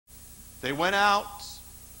They went out.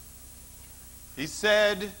 He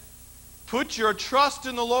said, put your trust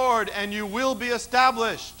in the Lord and you will be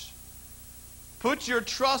established. Put your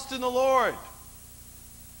trust in the Lord.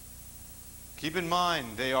 Keep in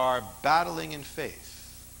mind, they are battling in faith.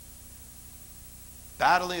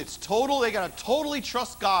 Battling, it's total, they got to totally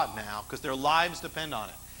trust God now because their lives depend on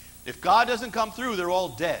it. If God doesn't come through, they're all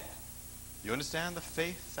dead. You understand the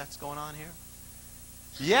faith that's going on here?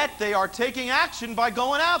 Yet they are taking action by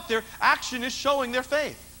going out. Their action is showing their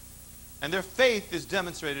faith. And their faith is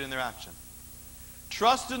demonstrated in their action.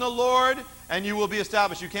 Trust in the Lord and you will be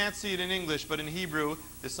established. You can't see it in English, but in Hebrew,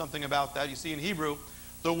 there's something about that. You see in Hebrew,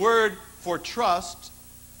 the word for trust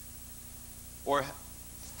or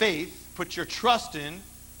faith, put your trust in,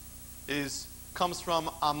 comes from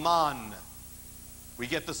aman. We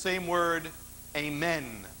get the same word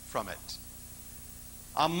amen from it.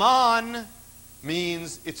 Aman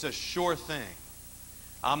means it's a sure thing.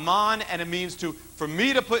 Aman, and it means for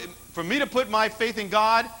me to put my faith in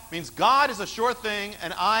God means God is a sure thing,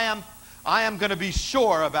 and I am going to be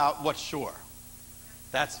sure about what's sure.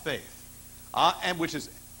 That's faith, and which is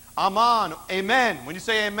aman, amen. When you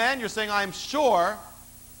say amen, you're saying I'm sure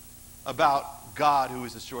about God, who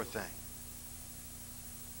is a sure thing.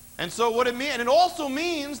 And so what it means, and it also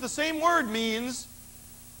means, the same word means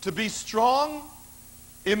to be strong,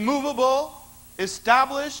 immovable,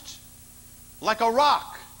 established, like a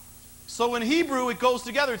rock. So in Hebrew it goes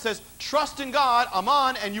together. It says, trust in God,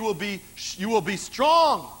 aman, and you will be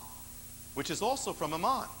strong, which is also from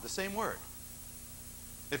aman, the same word.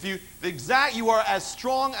 You are as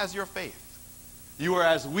strong as your faith. You are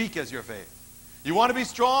as weak as your faith. You want to be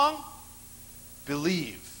strong?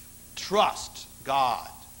 Believe. Trust God.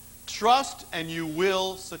 Trust and you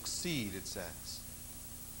will succeed, it says.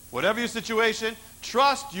 Whatever your situation,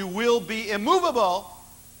 trust you will be immovable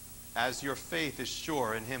as your faith is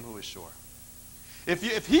sure in him who is sure.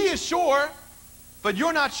 If he is sure, but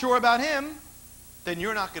you're not sure about him, then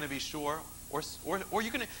you're not going to be sure, or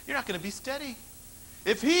you're not going to be steady.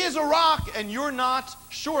 If he is a rock and you're not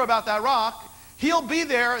sure about that rock, he'll be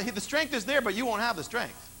there, the strength is there, but you won't have the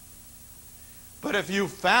strength. But if you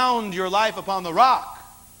found your life upon the rock,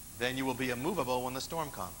 then you will be immovable when the storm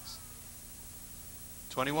comes.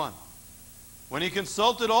 21. When he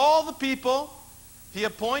consulted all the people, he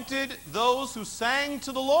appointed those who sang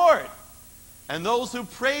to the Lord and those who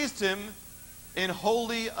praised him in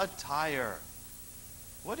holy attire.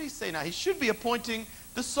 What did he say now? He should be appointing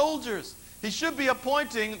the soldiers. He should be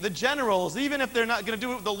appointing the generals, even if they're not going to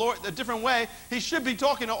do it the Lord a different way. He should be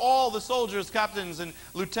talking to all the soldiers, captains and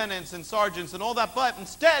lieutenants and sergeants and all that. But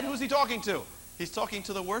instead, who's he talking to? He's talking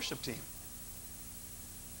to the worship team.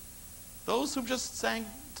 Those who just sang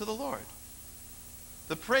to the Lord.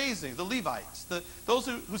 The praising, the Levites, those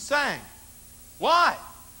who sang. Why?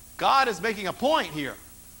 God is making a point here.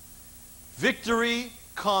 Victory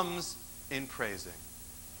comes in praising.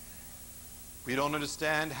 We don't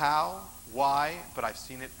understand how, why, but I've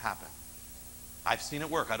seen it happen. I've seen it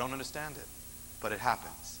work. I don't understand it, but it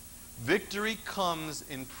happens. Victory comes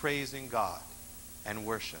in praising God and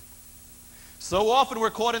worship. So often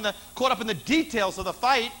we're caught up in the details of the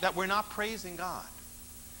fight that we're not praising God.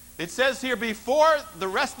 It says here, before the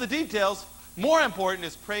rest of the details, more important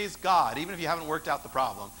is praise God, even if you haven't worked out the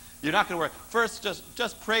problem. You're not going to work. First,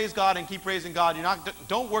 just praise God and keep praising God. You're not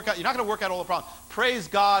going to work out all the problems. Praise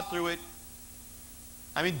God through it.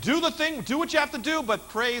 I mean, do the thing, do what you have to do, but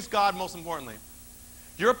praise God most importantly.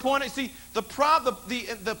 Your point, see, the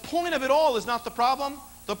point of it all is not the problem.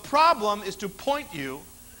 The problem is to point you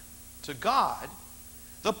to God.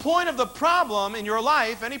 The point of the problem in your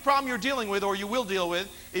life, any problem you're dealing with or you will deal with,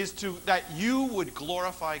 is that you would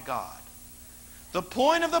glorify God. The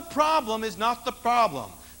point of the problem is not the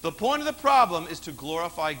problem. The point of the problem is to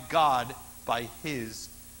glorify God by his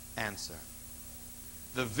answer.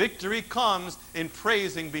 The victory comes in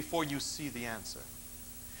praising before you see the answer.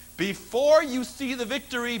 Before you see the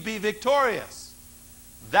victory, be victorious.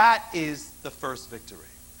 That is the first victory.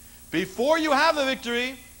 Before you have the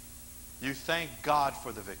victory, you thank God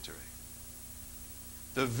for the victory.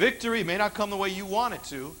 The victory may not come the way you want it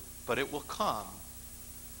to, but it will come.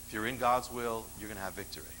 If you're in God's will, you're going to have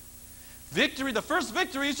victory. Victory, the first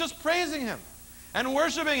victory is just praising him and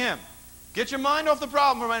worshiping him. Get your mind off the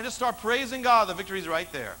problem for a minute. Just start praising God. The victory is right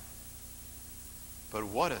there. But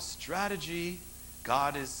what a strategy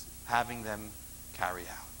God is having them carry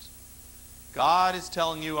out. God is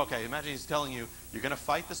telling you, okay, imagine he's telling you, you're going to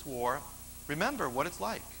fight this war. Remember what it's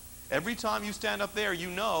like. Every time you stand up there, you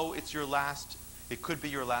know it could be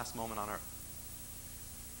your last moment on earth.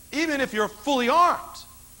 Even if you're fully armed.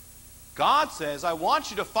 God says, I want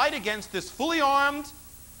you to fight against this fully armed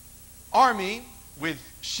army with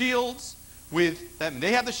shields, with them.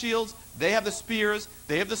 They have the shields, they have the spears,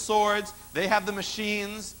 they have the swords, they have the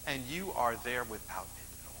machines, and you are there without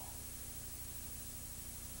it at all.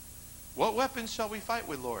 What weapons shall we fight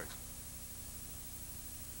with, Lord?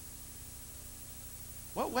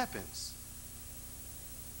 What weapons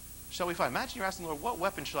shall we fight? Imagine you're asking the Lord, what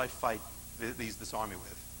weapon shall I fight this army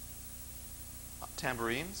with?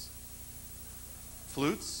 Tambourines?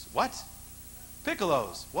 Flutes? What?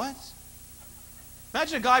 Piccolos? What?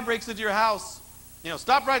 Imagine a guy breaks into your house. You know,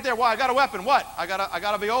 stop right there. Why? I got a weapon. What? I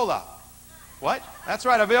got a viola. What? That's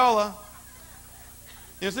right, a viola.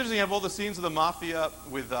 You know, it's interesting. You have all the scenes of the mafia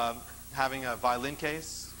with having a violin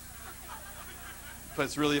case, but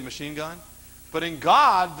it's really a machine gun. But in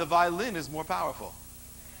God, the violin is more powerful.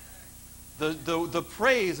 The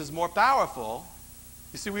praise is more powerful.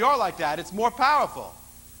 You see, we are like that. It's more powerful.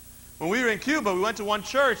 When we were in Cuba, we went to one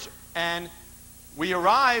church, and we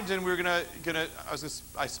arrived, and we were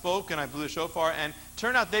I spoke, and I blew the shofar, and it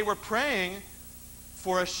turned out they were praying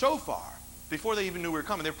for a shofar before they even knew we were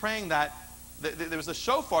coming. They were praying that there was a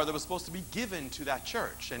shofar that was supposed to be given to that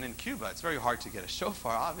church. And in Cuba, it's very hard to get a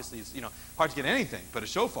shofar. Obviously, it's hard to get anything but a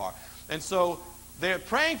shofar. And so they're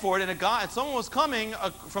praying for it, and someone was coming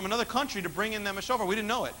from another country to bring in them a shofar. We didn't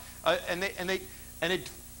know it, and it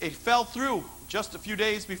fell through just a few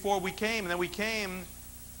days before we came. And then we came,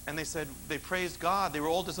 and they praised God. They were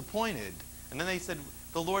all disappointed, and then they said,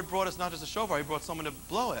 the Lord brought us not just a shofar; He brought someone to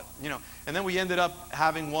blow it. And then we ended up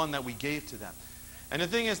having one that we gave to them. And the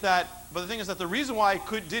thing is that the reason why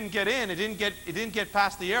it didn't get in, it didn't get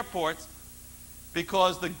past the airports,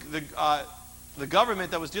 because the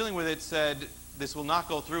government that was dealing with it said, this will not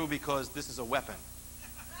go through because this is a weapon.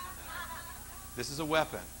 This is a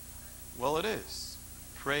weapon. Well, it is.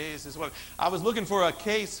 Praise is a weapon. I was looking for a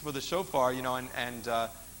case for the shofar, and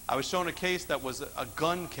I was shown a case that was a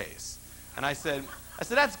gun case. And I said,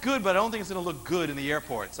 that's good, but I don't think it's going to look good in the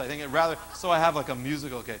airports. I think so I have like a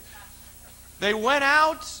musical case. They went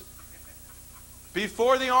out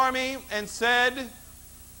before the army and said,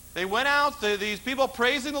 they went out, these people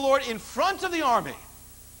praising the Lord in front of the army,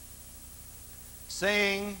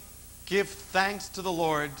 saying, give thanks to the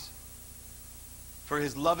Lord, for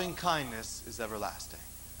His loving kindness is everlasting.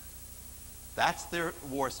 That's their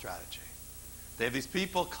war strategy. They have these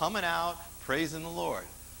people coming out praising the Lord.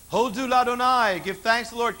 Hodu l'Adonai, give thanks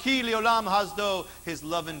to the Lord, ki leolam hasdo, His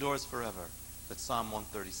love endures forever. That's Psalm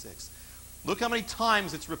 136. Look how many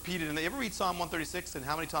times it's repeated. And you ever read Psalm 136 and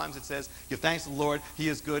how many times it says, give thanks to the Lord, He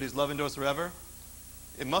is good, His love endures forever?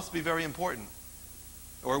 It must be very important,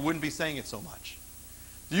 or it wouldn't be saying it so much.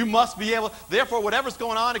 You must be able, therefore, whatever's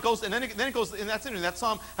going on, it goes, and then it goes, and that's interesting. That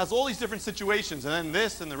psalm has all these different situations, and then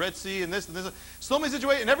this, and the Red Sea, and this, and this. So many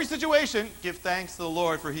situations. In every situation, give thanks to the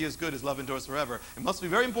Lord, for He is good, His love endures forever. It must be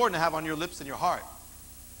very important to have on your lips and your heart.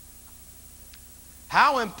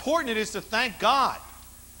 How important it is to thank God,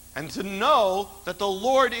 and to know that the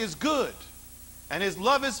Lord is good, and His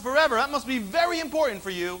love is forever. That must be very important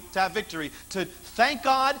for you to have victory. To thank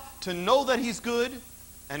God, to know that He's good,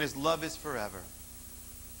 and His love is forever.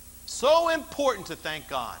 So important to thank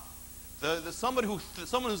God. Someone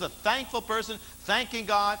who's a thankful person, thanking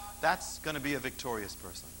God, that's going to be a victorious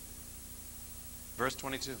person. Verse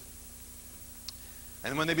 22.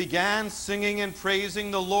 And when they began singing and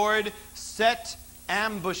praising, the Lord set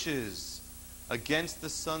ambushes against the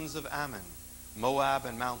sons of Ammon, Moab,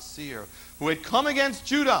 and Mount Seir, who had come against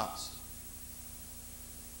Judah.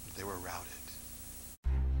 They were routed.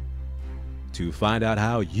 To find out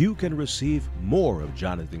how you can receive more of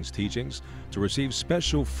Jonathan's teachings, to receive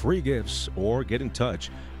special free gifts, or get in touch,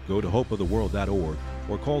 go to hopeoftheworld.org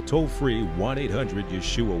or call toll-free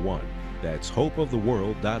 1-800-YESHUA-1. That's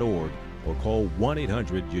hopeoftheworld.org or call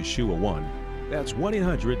 1-800-YESHUA-1. That's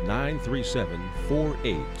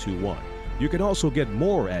 1-800-937-4821. You can also get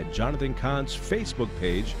more at Jonathan Cahn's Facebook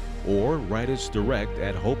page, or write us direct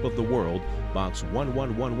at Hope of the World, Box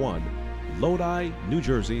 1111, Lodi, New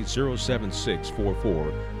Jersey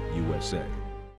 07644, USA.